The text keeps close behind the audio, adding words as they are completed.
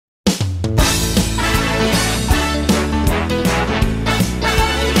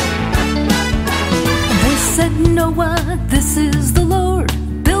Noah, this is the Lord.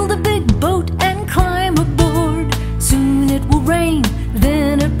 Build a big boat and climb aboard. Soon it will rain,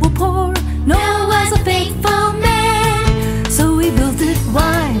 then it will pour. Noah was a faithful man, so he built it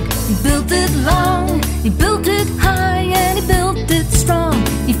wide, he built it long, he built it high, and he built it strong.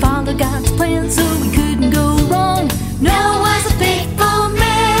 He followed God's plan, so he couldn't go wrong. Noah was a faithful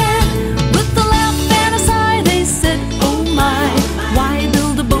man. With a laugh and a sigh, they said, oh my, why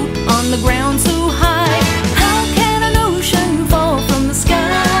build a boat on the ground so high? How can an ocean fall from the sky?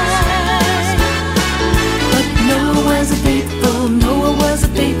 But Noah was a faithful, Noah was a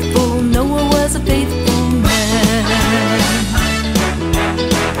faithful, Noah was a faithful man.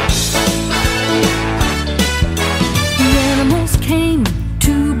 The animals came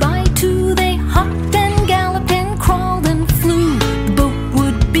two by two, they hopped and galloped and crawled and flew. The boat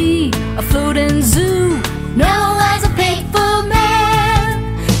would be a floating zoo. Noah was a faithful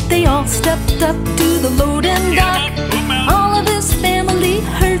man. They all stepped up to the loading dock. All of his family,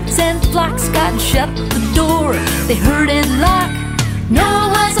 herds and flocks. God shut the door, they heard it lock. Noah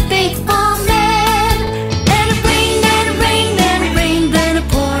was a faithful man. And it rained and it rained and it rained, then it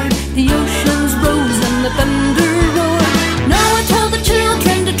poured. The oceans rose and the thunder roared. Noah told the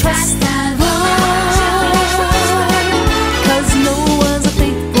children to trust the Lord, 'cause Noah was a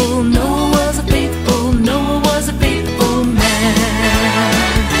faithful, Noah was a faithful, Noah was a faithful man.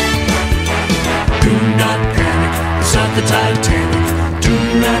 Do not panic, it's not the Titanic. Do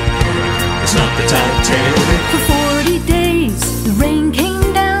not panic, it's not the Titanic. For 40 days the rain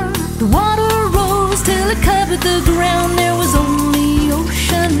came down, the water rose till it covered the ground. There was only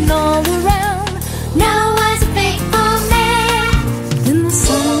ocean all around. Noah was a faithful man. Then the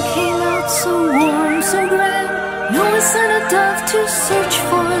sun came out so warm, so grand. Noah sent a dove to search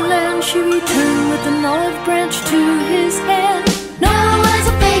for land. She returned with an olive branch to his hand. Noah was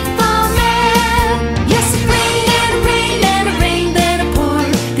a faithful man. Yes, it rained and it rained and it rained, then it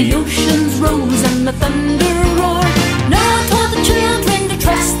poured. The oceans rose and the thunder roared. Noah told the children to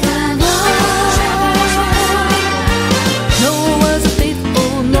trust the Lord. Noah was a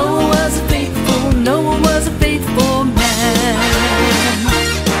faithful, Noah was a faithful, Noah was a faithful man.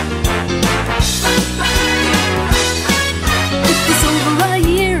 It was over a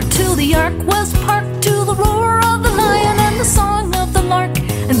year till the ark was parked, to the roar of the lion and the song of the lark,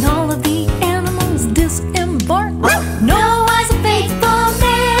 and all of the animals disembarked. Noah was a faithful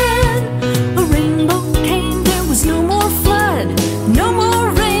man. A rainbow came, there was no more flood, no more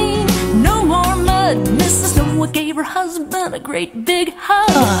rain, no more mud. Mrs. Noah gave her husband a great big hug.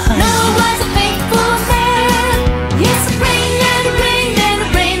 Noah was a faithful man. Yes, it rained and it rained and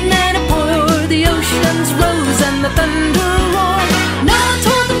it rained and it poured. The oceans rose and the thunder